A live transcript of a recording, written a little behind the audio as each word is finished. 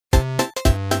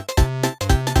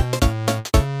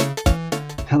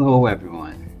Hello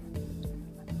everyone.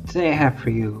 Today I have for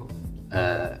you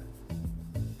a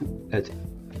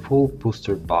full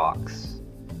booster box.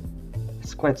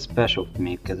 It's quite special for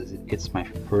me because it's my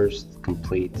first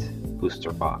complete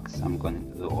booster box I'm going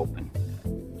to open.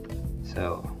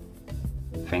 So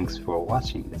thanks for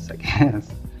watching this, I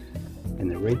guess,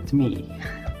 and rate me.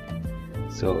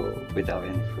 So without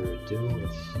any further ado,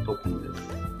 let's open this.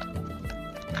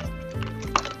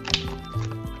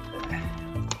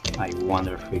 I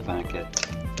wonder if we're gonna get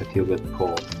a few good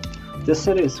pulls. This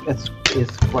set is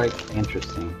quite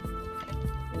interesting.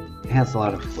 It has a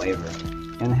lot of flavor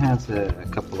and has a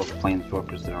couple of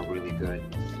planeswalkers that are really good.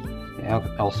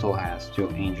 It also has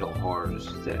 2 angel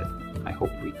horrors that I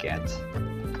hope we get.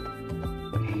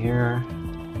 But here,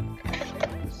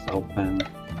 let's open.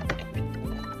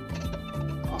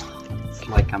 Oh, it's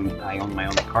like I own my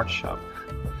own card shop.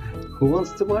 Who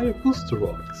wants to buy a booster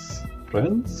box,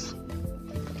 friends?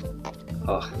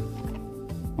 Ugh.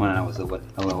 When I was a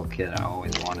little kid, I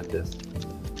always wanted this.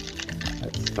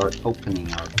 Let's start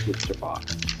opening our booster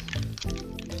box.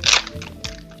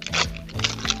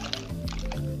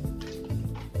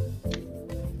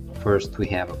 First, we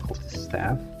have a cultist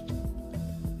staff,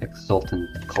 exultant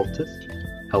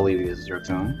cultist, Olivia's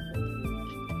dragoon,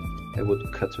 a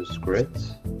woodcutter's grit,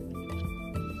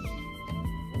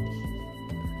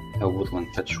 a woodland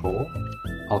patrol,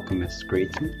 alchemist's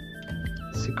greeting,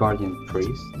 Guardian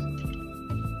priest.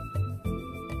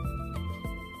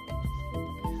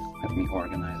 Let me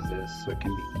organize this so it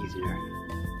can be easier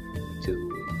to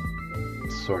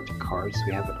sort the cards.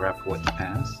 We have a grapple with the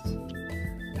past,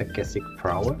 a Gesic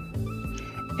prowler,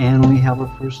 and we have our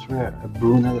first rare, a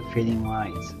Bruna the Fading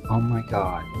Light. Oh my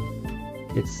god,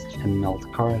 it's a melt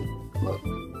card. Look,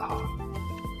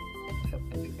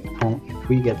 if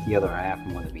we get the other half,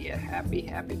 I'm going to be a happy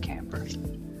camper.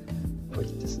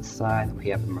 Put this aside. We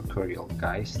have a Mercurial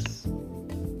Geist.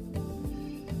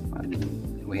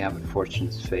 We have a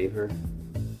Fortune's Favor.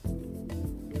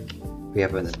 We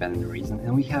have an Abandoned Reason,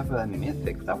 and we have a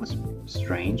Mythic. That was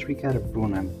strange. We got a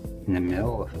Bruna in the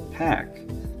middle of a pack.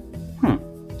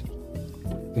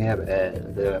 We have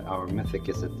our Mythic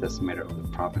is a Decimator of the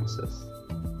Provinces.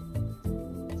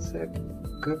 It's a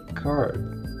good card.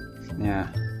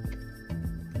 Yeah.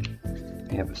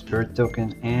 We have a Spirit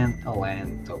token and a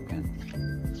Land token.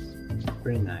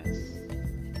 Pretty nice.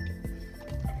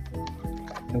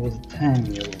 It was 10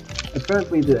 euro.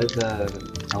 Apparently the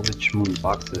Eldritch Moon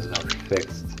boxes are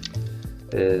fixed.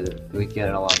 We get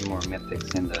a lot more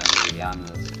mythics in the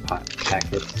Rihanna's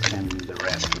packets, and the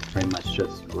rest is pretty much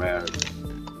just rares.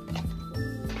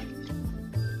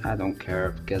 I don't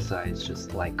care because I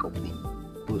just like opening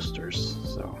boosters.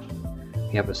 So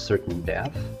we have a Certain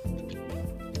Death,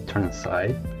 Turn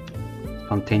Aside,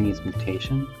 Spontaneous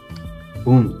Mutation,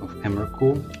 Boon of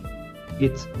Emrakul,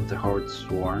 It of the Horde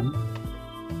Swarm.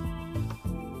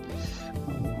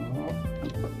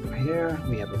 Here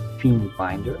we have a Fiend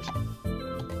Binder,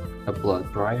 a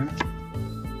Bloodbriar,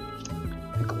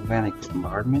 a Galvanic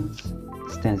Bombardment,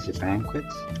 Stanzia Banquet,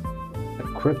 a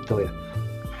Cryptolith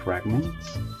Fragment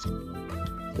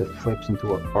that flips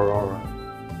into an Aurora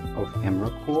of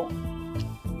Emrakul,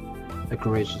 a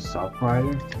Courageous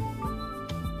Outrider.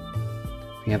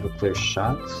 We have a Clear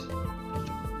Shot,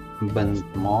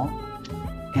 Abundant Maw,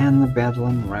 and the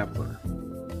Battling Raveler.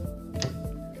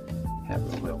 We have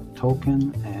a little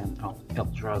token and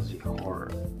Eldrazi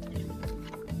Horror.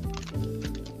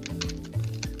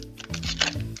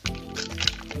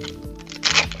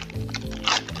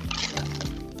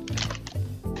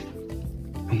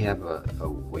 We have a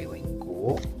Wailing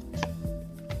Ghoul,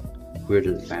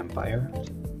 Weirded Vampire,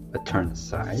 a Turn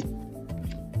Aside,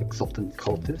 Exultant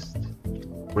Cultist,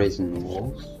 Brazen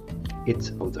Wolves,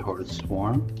 It of the Horde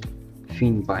Swarm,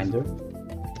 Fiend Binder,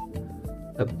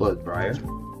 a Bloodbriar,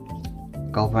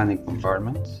 Galvanic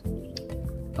Bombardment,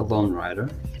 a Lone Rider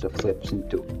that flips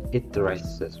into It the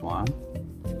Righteous One,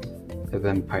 a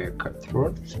Vampire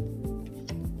Cutthroat,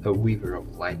 a Weaver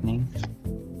of Lightning,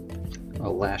 a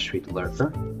Lashreed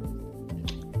Lurker,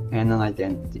 and an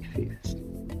Identity Thief.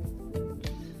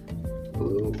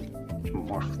 Blue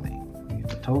Morphling. We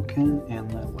have a token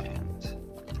and a land.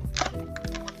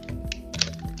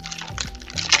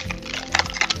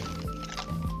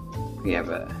 We have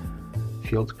a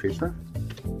Field Creeper,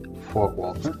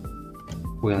 Fogwalker,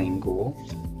 Wailing Ghoul,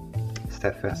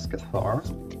 Steadfast Cathar,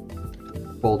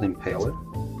 Bold Impaler,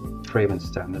 Craven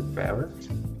Standard Bearer,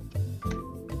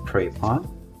 Prey Pawn,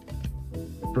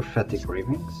 Prophetic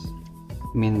Ravings,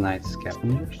 Midnight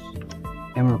Scavengers,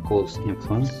 Emrakul's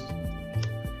Influence,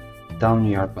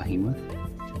 Downyard Behemoth,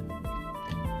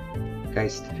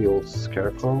 Geistfield's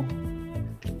Scarecrow,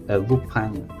 a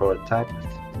Lupine prototype,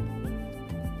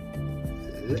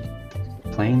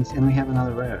 Plains, and we have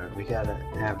another rare. We gotta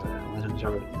have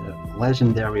a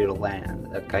legendary land,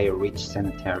 a Gaia Reach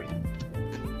Sanitarium.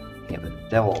 We have a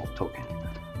Devil token.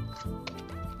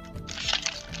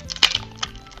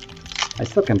 I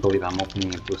still can't believe I'm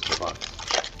opening a booster box.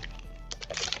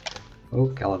 Oh,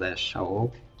 Kaladesh, I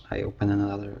hope I open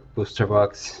another booster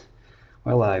box.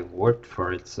 Well, I worked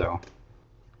for it, so.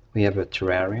 We have a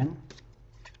Terrarian.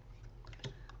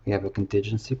 We have a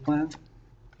Contingency Plan.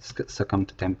 Succumb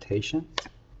to Temptation.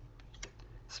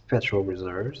 Spectral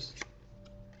Reserves.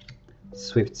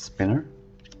 Swift Spinner.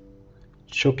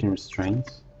 Choking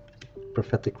Restraints.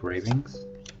 Prophetic Ravings.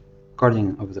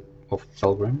 Guardian of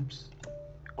Pilgrims.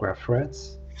 Graph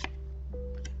Rats.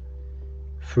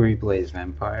 Fury Blaze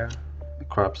Vampire. A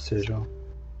Crop Sigil.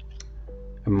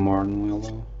 A Morn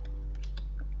Willow.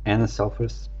 And a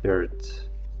Selfless Spirit.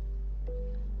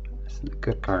 That's a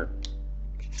good card.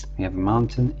 We have a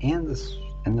Mountain and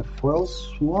the foil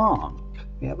Swamp.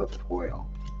 We have a foil.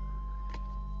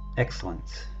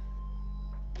 Excellent.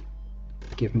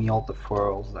 Give me all the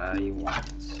foils that I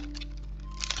want.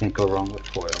 Can't go wrong with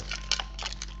foils.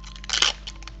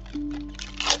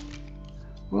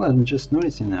 Well, I'm just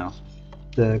noticing now.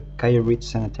 The Gaia Reach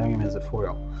Sanitarium has a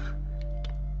foil.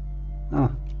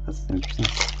 Oh, that's interesting.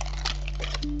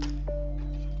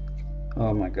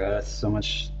 Oh my god, so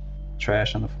much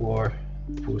trash on the floor.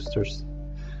 Boosters.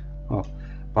 Oh,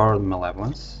 Borrowed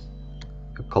Malevolence.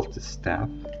 Occultist Staff.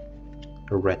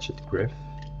 A Wretched Griff.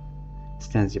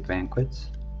 Stanzia Banquet.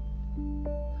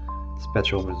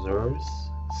 Spectral Reserves.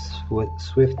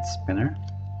 Swift Spinner.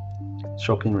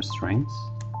 Choking Restraints.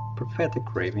 Prophetic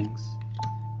Ravings.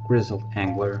 Grizzled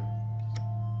Angler.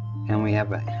 And we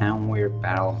have a Hamweir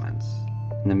Battlements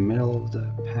in the middle of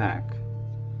the pack.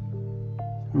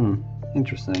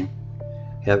 Interesting.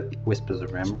 We have Whispers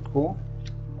of Emrakul.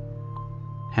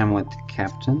 Hamlet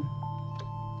Captain.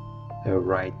 A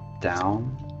Write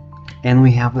Down. And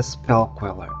we have a Spell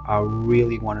Queller. I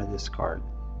really wanted this card.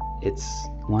 It's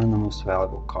one of the most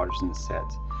valuable cards in the set.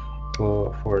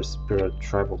 For a Spirit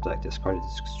Tribal deck, this card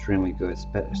is extremely good,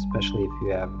 especially if you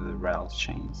have the Rattle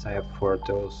Chains. I have 4 of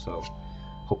those, so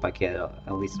hope I get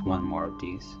at least one more of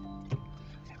these.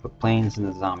 I have a Plains and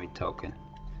a Zombie token,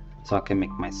 so I can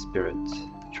make my Spirit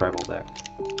Tribal deck.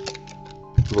 A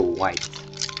little white.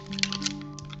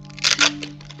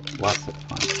 Lots of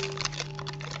fun.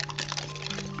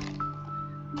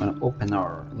 I'm gonna open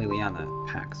our Liliana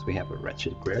packs. We have a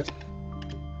Wretched Griff,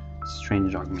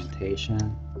 Strange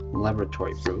Augmentation,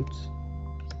 Laboratory Brutes,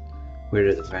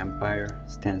 Weirded Vampire,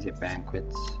 Stanzia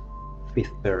Banquets,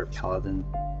 Fifth Bearer Paladin,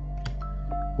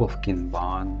 Wolfkin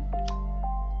Bond,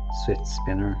 Swift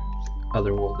Spinner,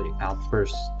 Otherworldly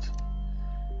Outburst,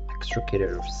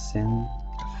 Extricator of Sin,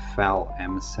 Foul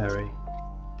Emissary,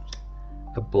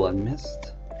 a Blood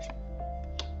Mist,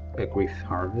 a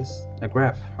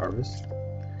Graph Harvest,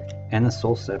 and a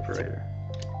Soul Separator.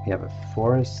 We have a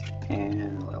Forest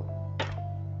and a little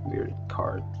weird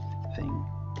card thing.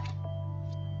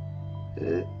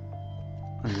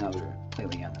 Another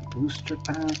Liliana booster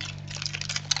pack.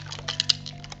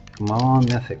 Come on,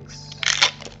 Mythics.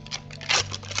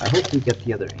 I hope we get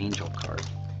the other Angel card.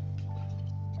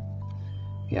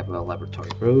 We have a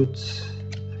Laboratory Brute,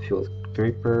 Field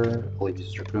Creeper,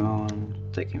 Olivia's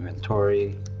Dragoon, Take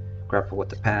Inventory, Grapple with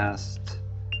the Past,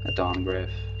 a Dawn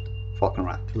Griff,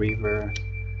 Falconwrath Reaver,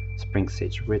 Spring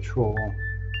Sage Ritual,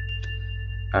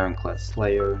 Ironclad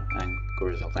Slayer, and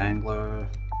Grizzled Angler,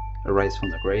 A Rise from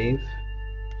the Grave,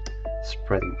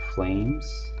 Spreading Flames,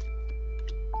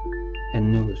 a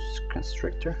Noose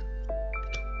Constrictor,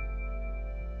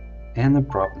 and a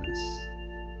Providence.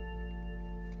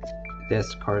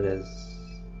 This card is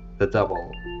the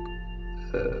double.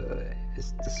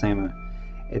 It's the same.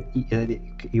 If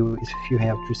you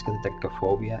have Triska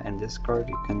Decaphobia and this card,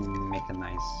 you can make a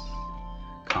nice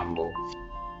combo,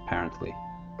 apparently.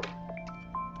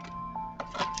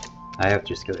 I have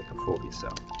Triska Decaphobia, so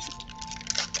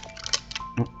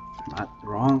not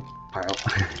wrong pile.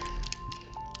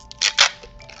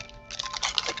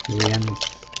 The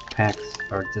packs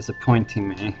are disappointing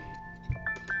me.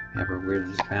 We have a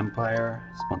Weird Vampire,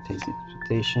 Spontaneous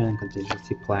Interpretation,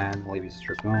 Contingency Plan, Olivia's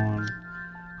Dragoon,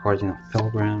 Guardian of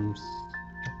Pilgrims,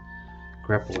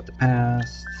 Grapple with the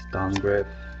Past, Dawn Griff,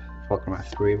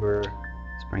 Falconwrath Reaver,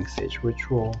 Spring Sage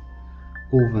Ritual,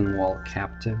 Ulvenwall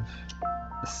Captive,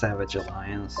 the Savage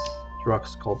Alliance,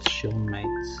 Drugscult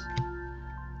Shieldmates,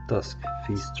 Dusk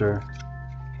Feaster,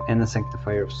 and the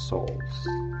Sanctifier of Souls.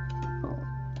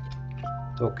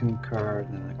 Token card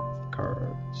and a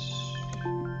card.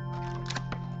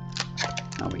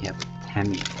 Now we have a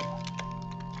Tamio.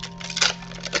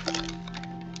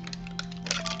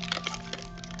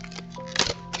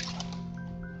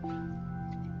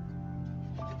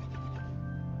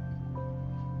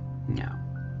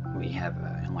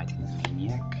 Enlightened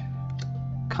Maniac,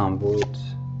 Convolt,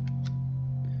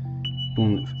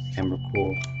 Boon of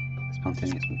Emrakul,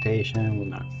 Spontaneous Mutation,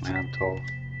 Lunar Mantle,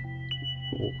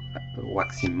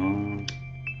 Waxy Moon,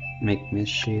 Make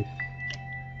Mischief,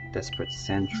 Desperate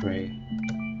Sentry,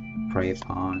 Prey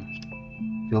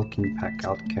Upon, Vilkin Pack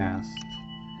Outcast,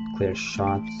 Clear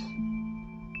Shot,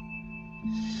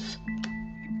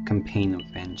 Campaign of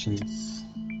Vengeance.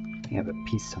 We have a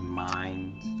Peace of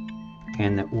Mind,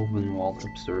 and a Woven Wall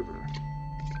Observer,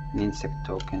 an insect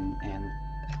token, and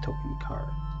a token card.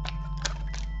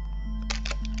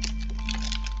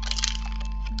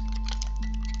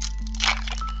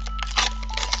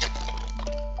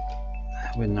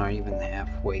 We're not even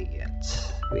halfway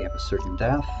yet. We have a Certain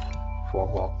Death,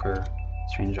 Forewalker,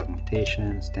 Strange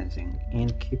Augmentation, Dancing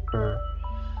Innkeeper,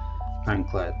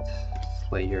 Ironclad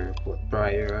Slayer,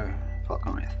 Bloodbriar,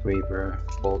 Falcon Wrath Reaver,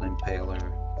 Bold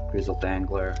Impaler, Grizzled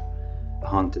Angler, a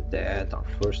Haunted Dead, our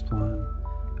first one,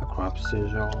 a Crop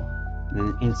Sigil,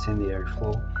 an Incendiary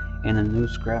Flow, and a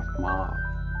Newscraft Mob.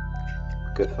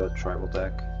 Good for the tribal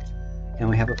deck. And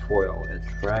we have a foil, a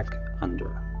Drag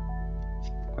Under.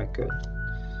 Quite good.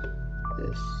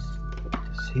 This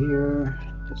goes here,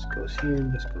 this goes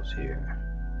here, this goes here.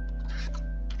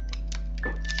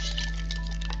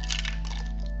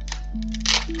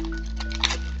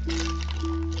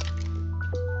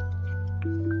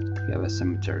 We have a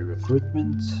Cemetery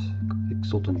Recruitment,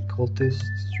 Exultant Cultist,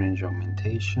 Strange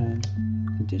Augmentation,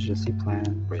 Contingency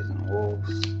Plan, Brazen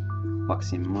Wolves,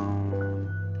 Waxy Moon,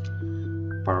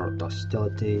 Borrowed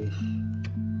Hostility,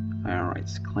 Iron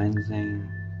Rights Cleansing,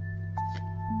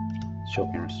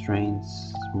 Choking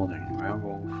Restraints, Smoldering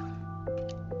Werewolf,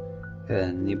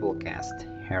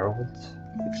 Nibblegast Herald,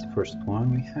 it's the first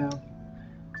one we have,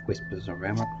 Whispers of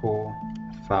Emrakul,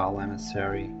 Foul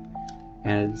Emissary,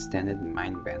 and a Standard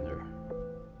Mindbender,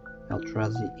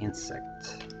 Eldrazi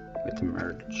Insect with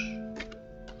Emerge.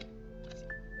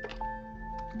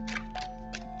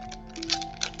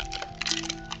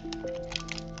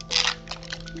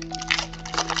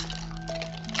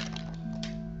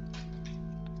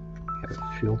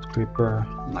 Field Creeper,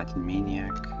 Enlightened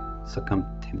Maniac, Succumb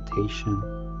Temptation,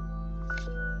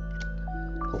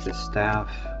 Cultist Staff,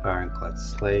 Ironclad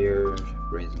Slayer,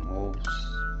 Brazen Wolves,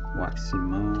 Waxy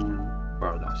Moon,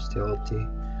 Borrowed Hostility,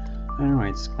 Iron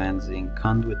Rights Cleansing,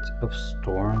 Conduit of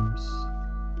Storms,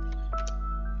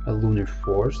 a Lunar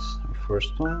Force, our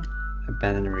first one,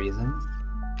 Abandoned Reason,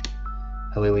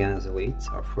 a Liliana's Elite,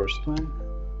 our first one,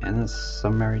 and a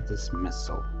Summary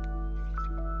Dismissal.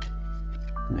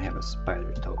 And I have a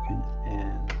Spider token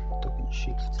and token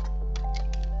sheet.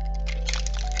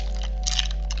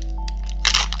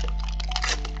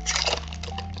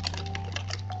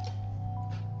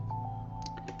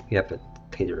 We have a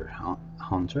Tater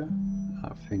Hunter,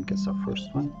 I think it's our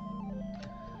first one.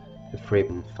 The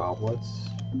Fraven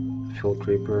Foulbloods, Field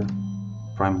Creeper,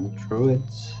 Primal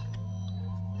Druids,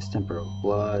 Distemper of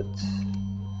Blood,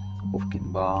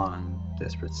 Wolfkin Bond,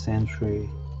 Desperate Sentry.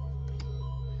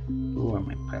 Ooh,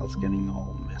 my pile's getting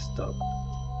all messed up.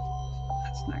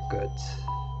 That's not good.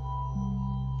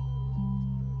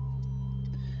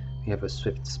 We have a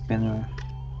Swift Spinner,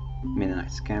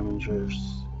 Midnight Scavengers,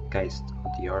 Geist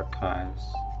of the Archives,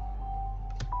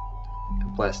 a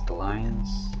Blessed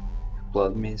Alliance, a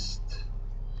Blood Mist,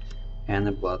 and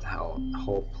a Bloodhowl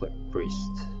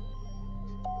Priest.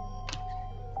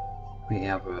 We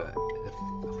have a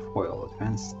foil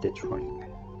Advanced Stitch Ring.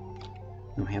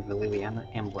 And we have the Liliana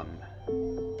emblem.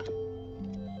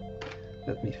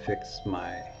 Let me fix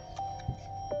my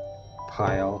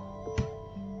pile.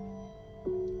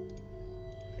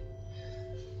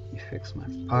 Let me fix my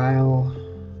pile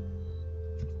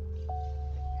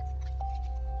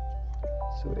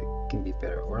so it can be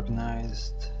better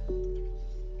organized.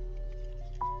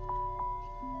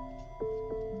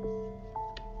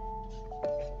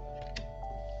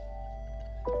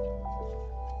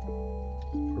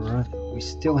 We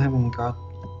still haven't got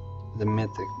the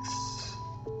mythics.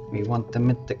 We want the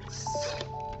mythics.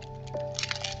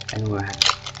 And I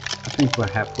think we're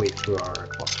halfway through our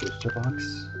booster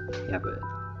box. We have a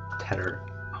Tether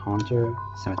Hunter,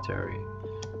 Cemetery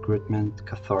Recruitment,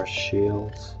 Cathar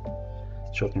Shields,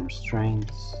 Choking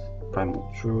Restraints,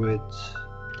 Primal Druid,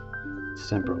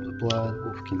 December of the Blood,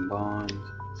 Wolfkin Bond,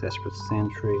 Desperate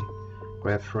Sentry,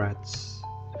 Grave Rats,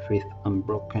 Faith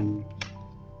Unbroken,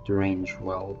 Deranged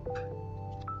Whelp,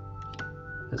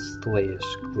 a Slayish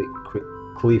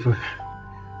Cleaver,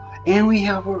 and we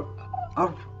have a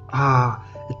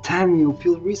Tamio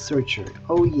Field Researcher.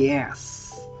 Oh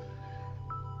yes,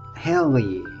 hell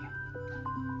yeah,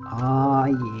 ah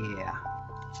yeah.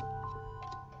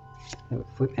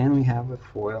 And we have a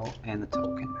foil and a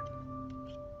token.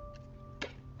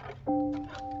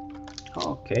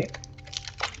 Okay,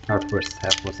 our first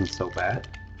step wasn't so bad.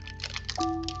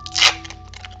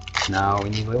 Now we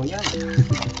need Liliana.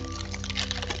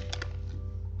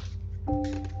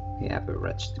 We have a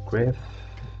Wretched Griff,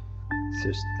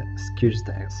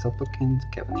 Skirstag Supplicant,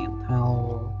 Cavanian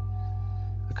Hallow,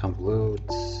 a Convolute,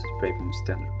 Braven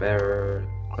Standard Bearer,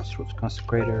 Crossroads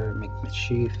Consecrator, Make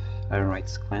Mischief, Iron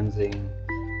Rites Cleansing,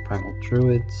 Primal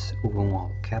Druids,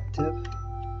 Uvenwall Captive,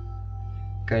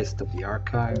 Geist of the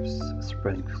Archives,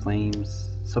 Spreading Flames,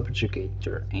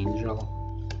 Subjugator Angel,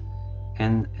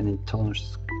 and an Eternal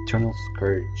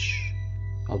Scourge,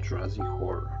 Eldrazi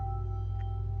Horror.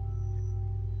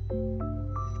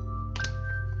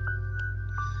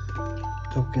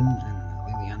 Token and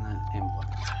Liliana Emblem.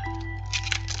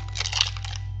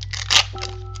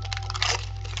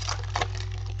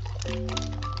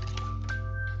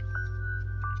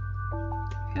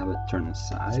 We have a turn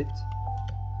aside,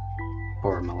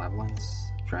 Power Malevolence,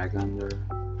 Dragander,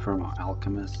 Firmo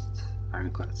Alchemist,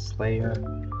 Ironclad Slayer,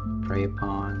 Prey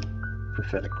Upon,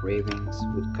 Prophetic Ravings,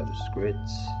 Woodcutter's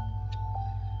Grids,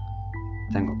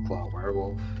 Tangleclaw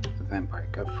Werewolf, Vampire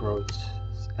Cutthroat,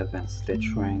 Advanced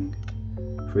Stitch Ring,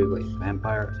 Freeblade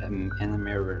Vampire, and a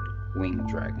Mirrored Winged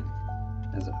Dragon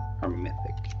as a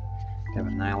mythic. We have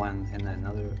an island and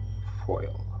another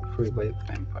foil, Freeblade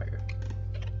Vampire.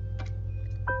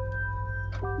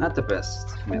 Not the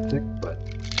best mythic, but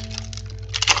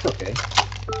it's okay.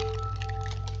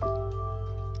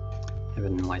 Have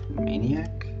an Enlightened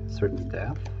Maniac, Certain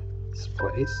Death,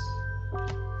 Displace,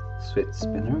 Swift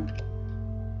Spinner,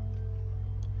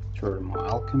 Jordan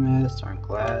Alchemist,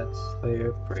 Ironclad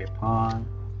Slayer, Prey Upon,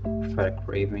 Prophetic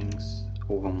Ravings,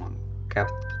 Uvenwall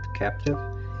Captive,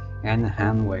 and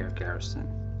Handwear Garrison.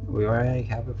 We already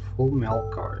have a full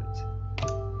mill card.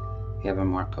 We have a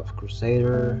Markov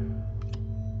Crusader,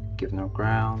 Give No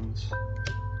Ground,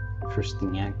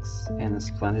 Thirsting X, and a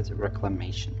Splendid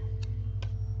Reclamation.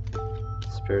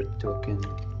 Spirit Token.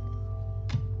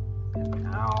 And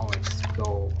now let's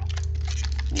go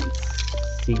and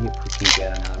see if we can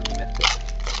get another mythic.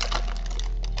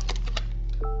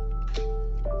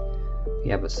 We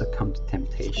have a Succumb to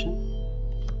Temptation,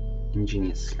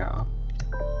 Ingenious Scout,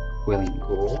 Willing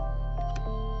Ghoul,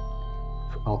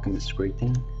 Alchemist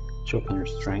Greeting, Choking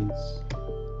Restraints,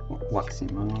 Waxy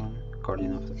Moon,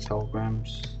 Guardian of the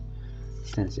Pilgrims,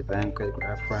 Stency Banquet,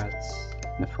 Graph Rats,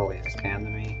 Nephilia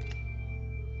Academy,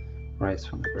 Rise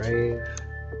from the Grave,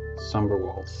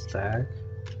 Somberwald Stag,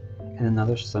 and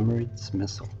another Summary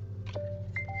Dismissal.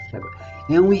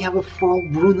 And we have a Fall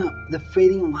Bruna, the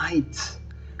Fading Light.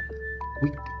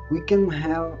 We can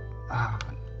have.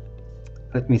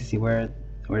 Let me see where's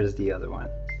the other one.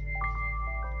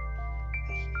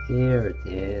 Here it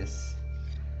is.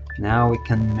 Now we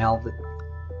can meld it.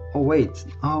 Oh wait,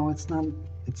 oh it's not.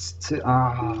 It's too.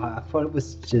 I thought it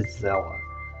was Gisela.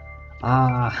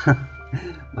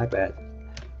 My bad.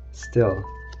 Still a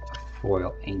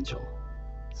foil angel.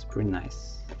 It's pretty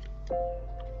nice.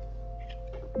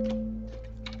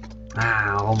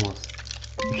 Almost.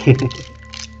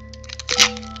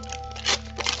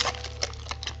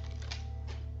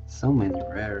 So many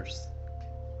rares.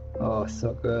 Oh,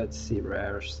 so good to see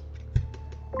rares.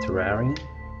 Terrarian,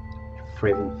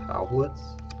 Fraven Foulbloods,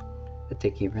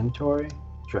 Attack Inventory,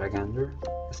 Dragander,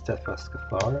 Steadfast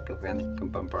Cathar,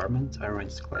 Galvanic Bombardment, Iron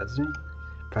Cleansing,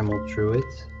 Primal Druid,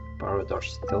 Borrowed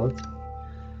Hostility,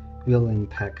 Wheeling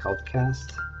Pack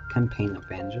Outcast, Campaign of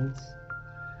Vengeance,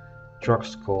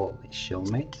 Drugskull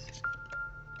Shieldmate,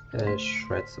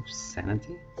 Shreds of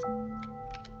Sanity,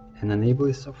 and an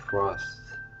Iblis of Frost,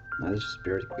 another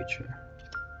spirit creature.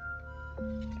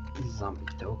 Zombie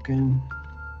Token.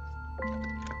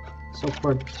 So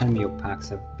far, the Timeo packs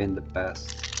have been the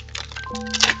best,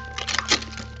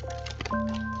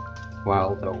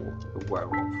 while the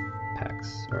werewolf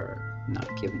packs are not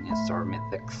giving us our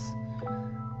mythics.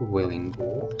 Willing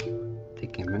Ghoul,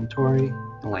 Take Inventory,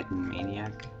 Enlightened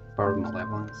Maniac, Borrowed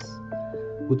Malevolence,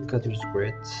 Woodcutter's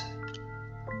Grit,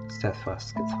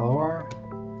 Steadfast Cathar,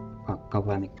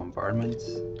 Galvanic Bombardment,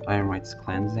 Iron Rites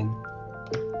Cleansing,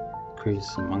 Curious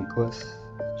Homunculus,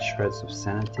 Shreds of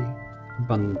Sanity,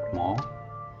 Abundant Maw,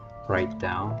 Write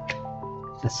Down.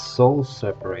 A Soul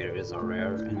Separator is a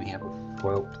rare, and we have a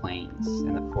Foil Plains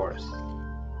in the forest.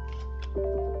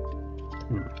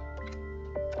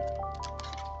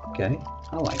 Okay,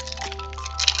 I like it.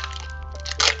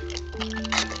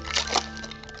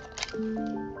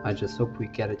 I just hope we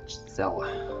get a Gisela.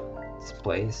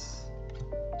 Displace,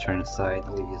 Turn Aside,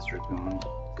 Olivia's Dragoon,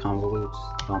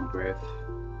 Convolute, Dawn Griff,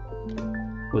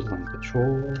 Woodland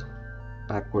Patrol,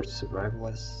 Backwards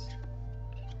Survivalist,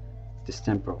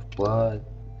 Distemper of Blood,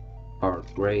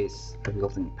 Borrowed Grace,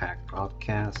 Rebuilding Pact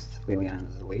Outcast,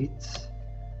 Liliana's Elite,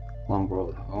 Long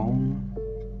Road Home,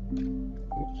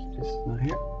 oops, this is not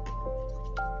here,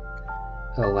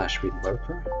 a Lashweed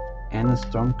Lurker, and a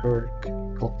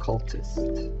Stormkirk Occultist,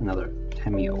 another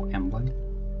Tameo emblem,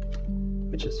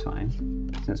 which is fine,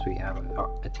 since we have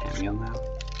a Tameo now.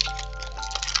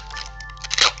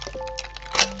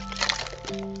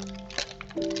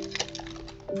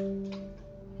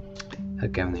 A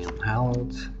Gavin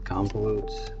Unhallowed,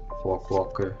 Convolute,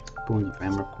 Folkwalker, Boon of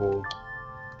Emrakul,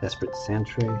 Desperate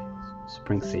Sentry,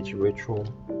 Spring Sage Ritual,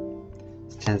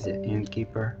 Stanzia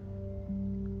Innkeeper,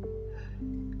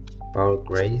 Borrowed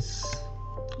Grace,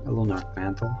 a Lunark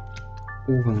Mantle,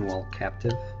 Ulvenwall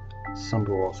Captive,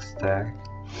 Somberwalk Stag,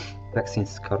 Vaccine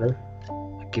Scutter,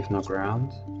 a Give No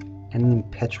Ground, and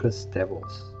Impetuous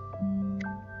Devils.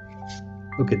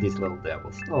 Look at these little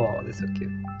devils. Oh, they're so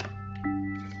cute.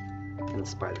 And a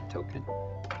spider token.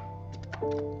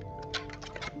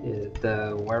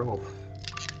 The werewolf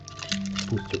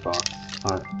booster box,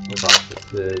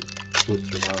 the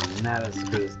booster are not as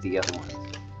good as the other ones.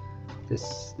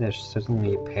 There's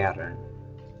certainly a pattern.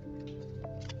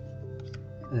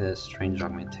 Strange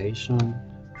Augmentation,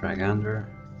 Dragander,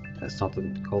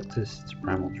 Assaulted Cultist,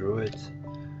 Primal Druid,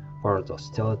 Borrowed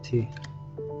Hostility,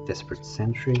 Desperate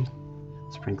Sentry,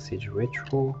 Spring Siege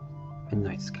Ritual,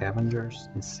 Midnight Scavengers,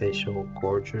 Insatiable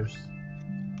Gorgers,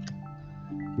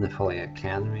 Nephalia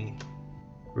Cannery,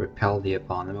 Repel the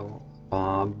Abominable,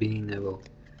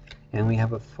 and we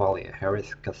have a Folia,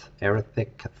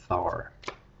 Heretic Cathar,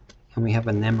 and we have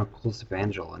a Nemrakul's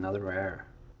Evangel, another rare,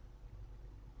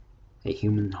 a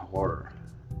Human Horror.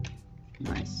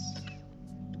 Nice.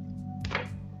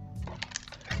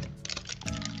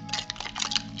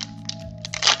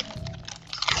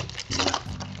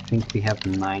 I think we have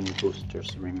 9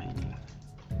 boosters remaining.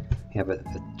 We have a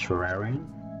Terrarian,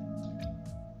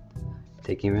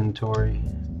 Take Inventory,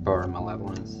 Power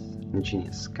Malevolence,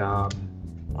 Ingenious Scab,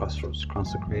 Crossroads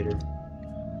Consecrator,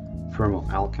 Thermal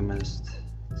Alchemist,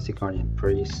 Sea Guardian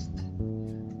Priest,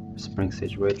 Spring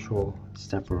Sage Ritual,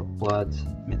 Distemper of Blood,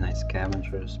 Midnight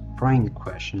Scavengers, Prying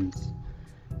Questions,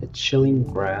 a Chilling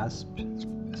Grasp,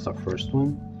 that's our first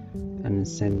one, an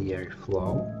Incendiary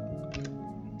Flow,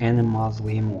 and a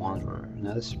Mausoleum Wanderer,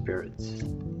 another spirit,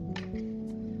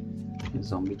 a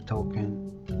zombie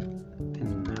token,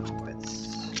 and now let's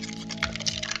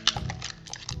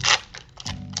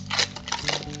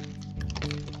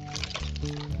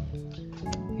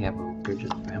we have a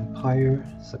Rigid Vampire,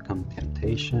 Succumb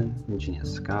Temptation,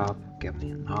 Ingenious Scab,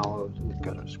 Gavin Unhallowed,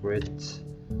 Woodcutter's Grit,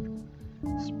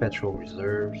 Spectral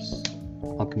Reserves,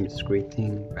 Alchemist's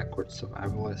Greeting, Backwards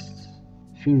Survivalist,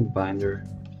 Fiend Binder,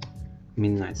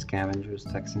 Midnight Scavengers,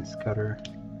 Taxing Scutter,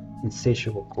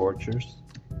 Insatiable Gorgers,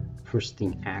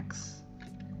 Pristine Axe,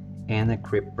 and a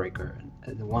Crypt Breaker,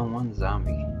 the 1/1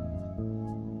 zombie.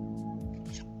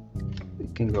 We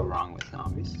can go wrong with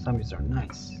zombies. Zombies are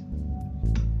nice.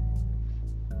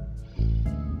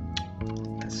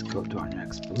 Let's go to our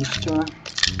next booster.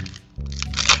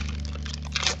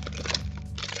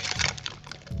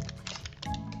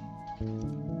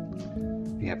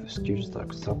 We have a Studious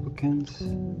Dark Supplicant,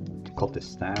 Cultist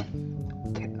Staff,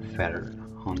 Feather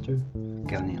Hunter,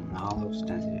 Gavin Unhallowed,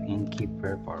 Stanzia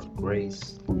Innkeeper, Borrowed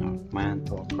Grace, Lunark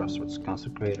Mantle, Crossroads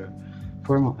Consecrator,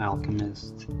 Thermal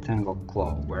Alchemist, Tangled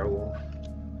Claw Werewolf.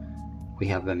 We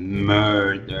have a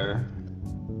Murder.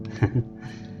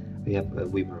 We have a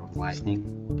Weaver of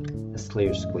Lightning, a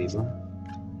Slayer's Cleaver,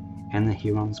 and a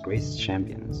Huron's Grace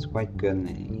Champion. It's quite good in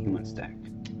a human stack,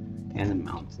 and a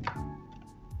Mountain.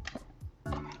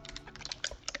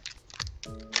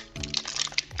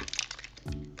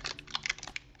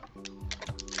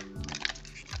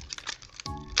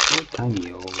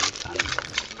 Tiny.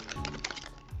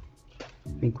 I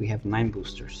think we have 9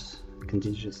 boosters.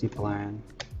 Contingency Plan,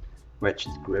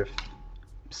 Wretched Griff,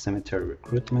 Cemetery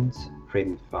Recruitment,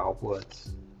 Craven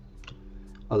Foulbloods,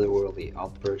 Otherworldly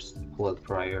Outburst, Blood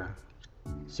Prior,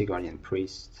 Sea Guardian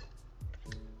Priest,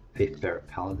 Faith Bearer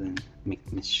Paladin,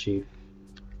 Make Mischief,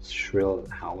 Shrill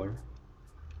Howler,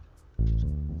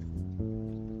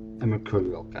 a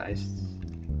Mercurial Geist,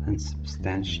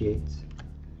 Unsubstantiate,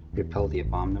 Repel the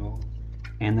Abominable,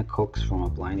 and a Coax from a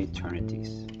Blind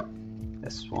Eternities, a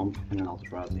Swamp, and an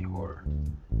Eldrazi Horror.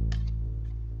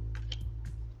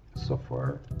 So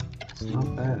far, it's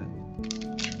not bad.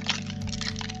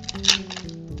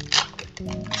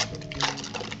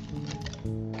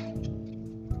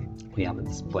 We have a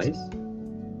Displace,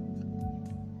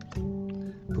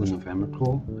 Boon of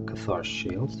Emrakul, Cathar's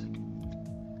Shield,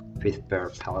 Faith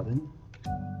Bearer Paladin,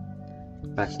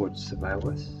 Backwards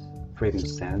Survivalist, Craven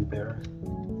Sandbearer,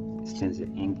 Stanzia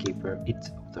Innkeeper, It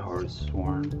of the Horror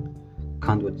Sworn,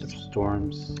 Conduit of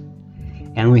Storms,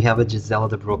 and we have a Giselle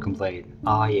the Broken Blade.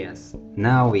 Ah yes,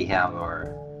 now we have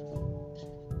our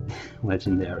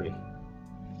legendary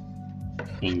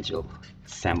angel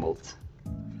assembled.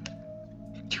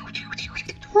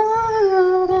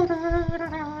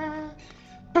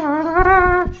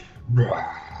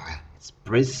 It's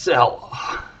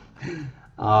Priscilla.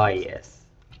 Ah yes,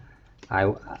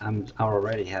 I'm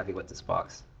already happy with this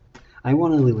box. I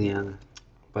want a Liliana,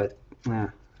 but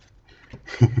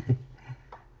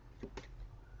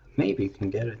maybe you can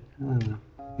get it. I don't know.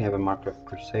 We have a Mark of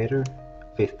Crusader,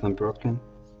 Faith Unbroken,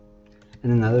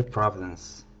 and another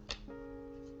Providence.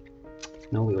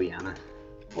 No Liliana.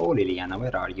 Oh Liliana,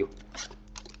 where are you?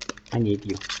 I need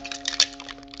you.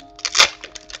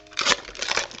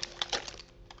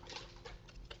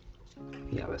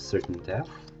 We have a Certain Death,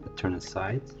 a Turn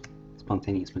Aside,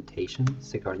 Spontaneous Mutation,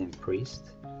 Sigardian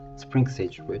Priest, Spring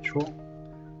Sage Ritual,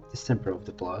 Distemper of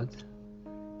the Blood,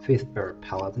 Faithbearer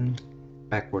Paladin,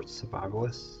 Backwards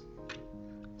Survivalist,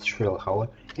 Shrill Howler,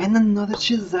 and another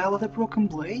Giselle the Broken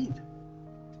Blade!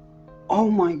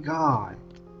 Oh my god!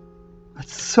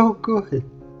 That's so good!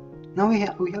 Now we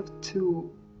have two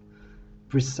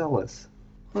Priscillas.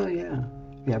 Oh yeah.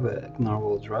 We have a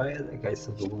Narwhal Dryad, a Geist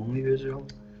of the Lonely Vigil,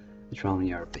 a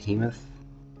Troniar Behemoth,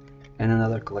 and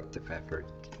another Collective Effort.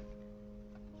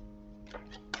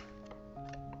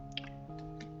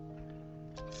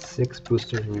 Six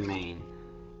boosters remain.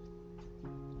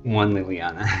 One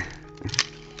Liliana.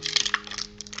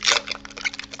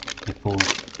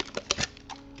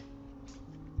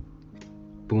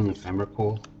 Boon of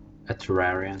Emrakul, a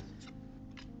Terrarian,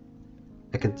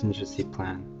 a Contingency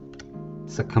Plan,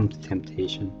 Succumb to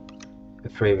Temptation, a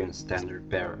Fravian Standard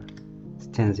Bearer,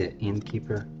 Stanzia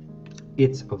Innkeeper,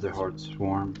 It of the Horde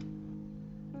Swarm,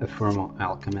 a Thermal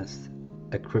Alchemist,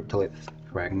 a Cryptolith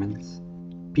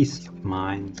Fragment, Peace of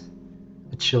Mind,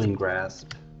 a Chilling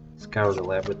Grasp, Scour the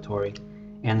Laboratory,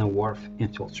 and a Wharf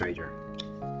Infiltrator.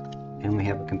 And we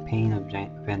have a Campaign of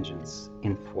Vengeance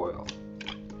in foil.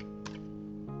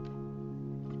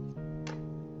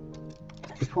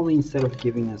 If only instead of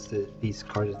giving us these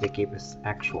cards, they gave us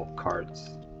actual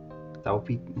cards. That would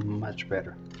be much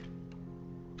better.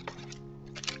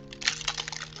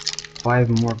 5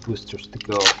 more boosters to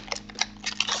go.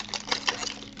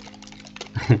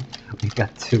 We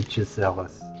got 2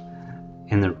 Gisellas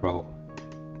in a row.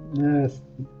 Yes,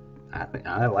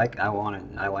 I like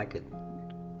it.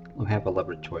 We have a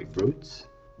Laboratory Brutes,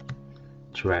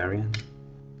 Terrarian,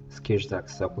 Skirjdak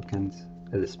Supplicant,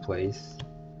 a Displace,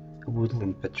 a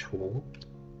Woodland Patrol,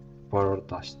 Borrowed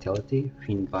Hostility,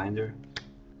 Fiendbinder,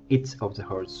 It of the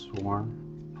Horde Swarm,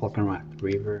 Falkenrath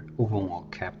Reaver, Uvalwall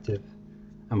Captive,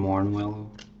 a Mornwellow,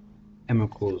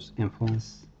 Emrakul's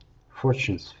Influence,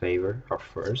 Fortune's Favor, our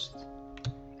first,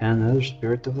 and another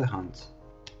Spirit of the Hunt.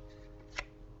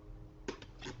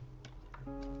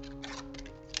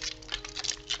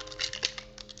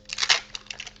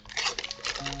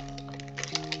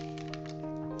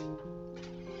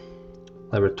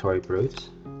 Laboratory Brute,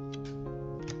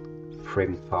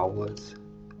 Fraven Foulbloods,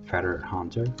 Feather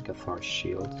Hunter, Cathar's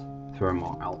Shield,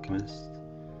 Thermal Alchemist,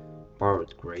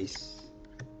 Borrowed Grace,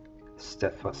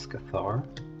 Steadfast Cathar,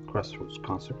 Crossroads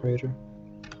Consecrator,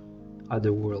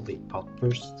 Otherworldly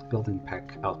Outburst, Building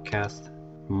Pack Outcast,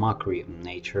 Mockery of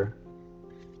Nature,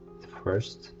 the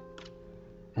first,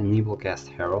 and Nebelgast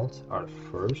Herald, our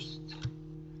first,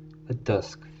 a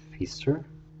Dusk Feaster,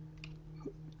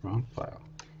 wrong file,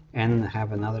 and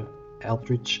have another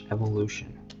Eldritch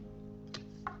Evolution.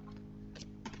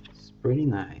 It's pretty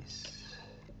nice.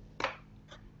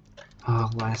 Oh,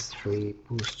 last 3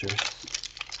 boosters.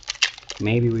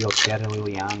 Maybe we'll get a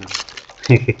Liliana.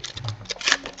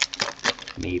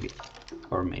 Maybe.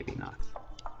 Or maybe not.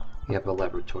 We have a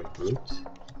Laboratory Brute,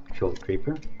 Field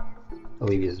Creeper,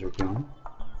 Olivia's Dragoon,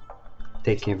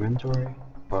 Take Inventory,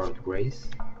 Borrowed Grace,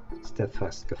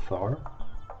 Steadfast Cathar,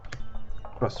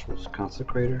 Crossroads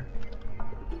Consecrator,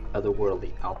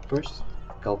 Otherworldly Outburst,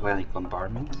 Galvanic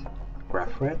Bombardment,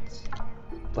 Graph Rats,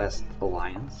 Blessed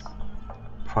Alliance,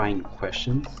 Prying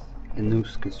Questions, a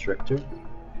Noose Constrictor,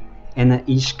 and a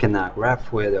Ishkana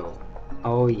Graph Widow.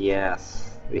 Oh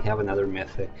yes, we have another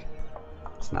mythic.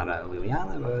 It's not a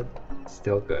Liliana, but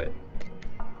still good.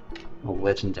 A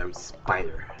Legendary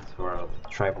Spider for a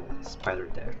Tribal Spider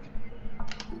deck.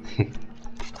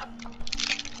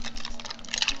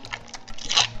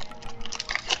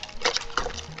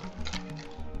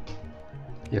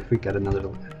 If we get another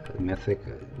mythic,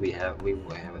 we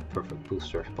will have a perfect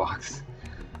booster box.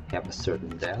 We have a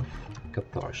Certain Death,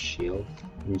 Captar Shield,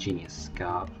 Ingenious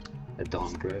Scab, a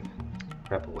Dawngrave,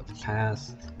 Grapple with the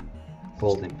Past,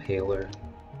 Bold Impaler,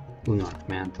 Lunarch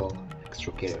Mantle,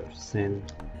 Extricator of Sin.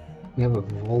 We have a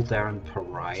Voldaran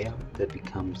Pariah that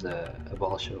becomes a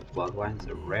Abolisher of Bloodlines,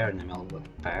 a rare in the middle of the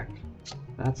pack.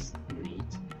 That's neat.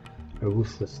 A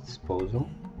Ruthless Disposal.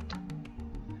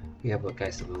 We have a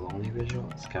Geist of the Lonely Visual,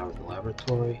 a Scour of the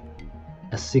Laboratory,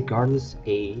 a Sigardus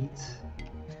 8,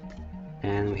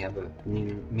 and we have a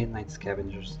Midnight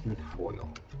Scavengers in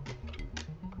foil.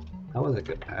 That was a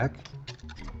good pack.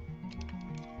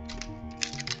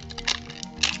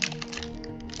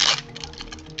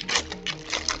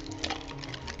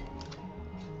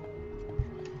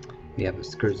 We have a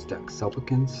Scourge Duck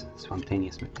Supplicants,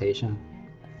 Spontaneous Mutation,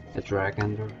 a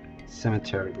Dragonder,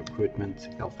 Cemetery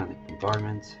Recruitment, Galvanic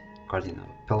Bombardment, Guardian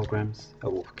of Pilgrims, a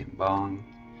Wolfkin Bong,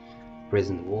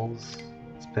 Brazen Wolves,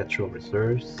 Spectral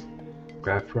Reserves,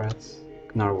 Graph Rats,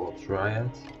 Narwhal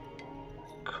Dryad,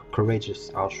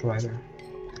 Courageous Outrider,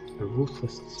 a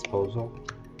Ruthless Disposal,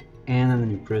 and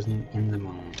an Imprisoned in the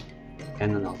Moon,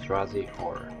 and an Eldrazi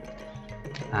Horror.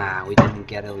 Ah, we didn't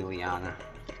get a Liliana,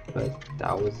 but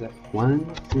that was it.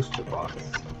 One booster box.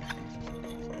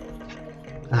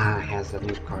 Ah, it has a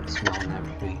new card smell and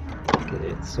everything. Look at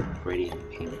it, it's so pretty and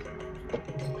pink.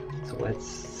 So let's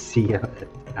see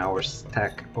our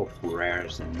stack of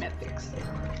rares and mythics.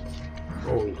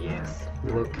 Oh yes,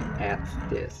 look at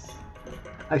this.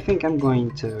 I think I'm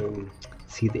going to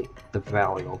see the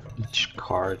value of each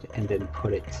card and then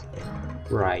put it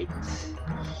right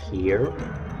here,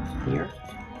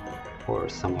 or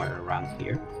somewhere around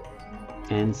here,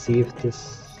 and see if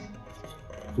this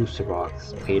booster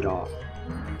box paid off.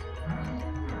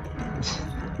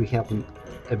 We have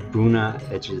a Bruna,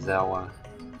 a Gisela,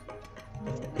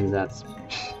 and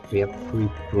we have 3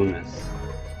 Brunas.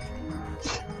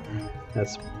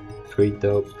 That's pretty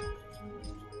dope.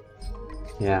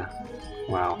 Yeah,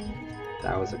 wow,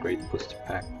 that was a great booster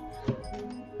pack.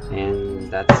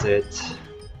 And that's it.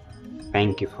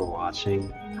 Thank you for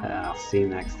watching. I'll see you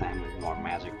next time with more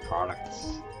Magic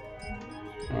products.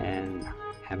 And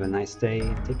have a nice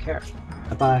day. Take care.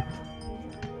 Bye-bye.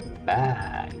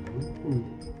 Bye.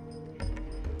 Ooh.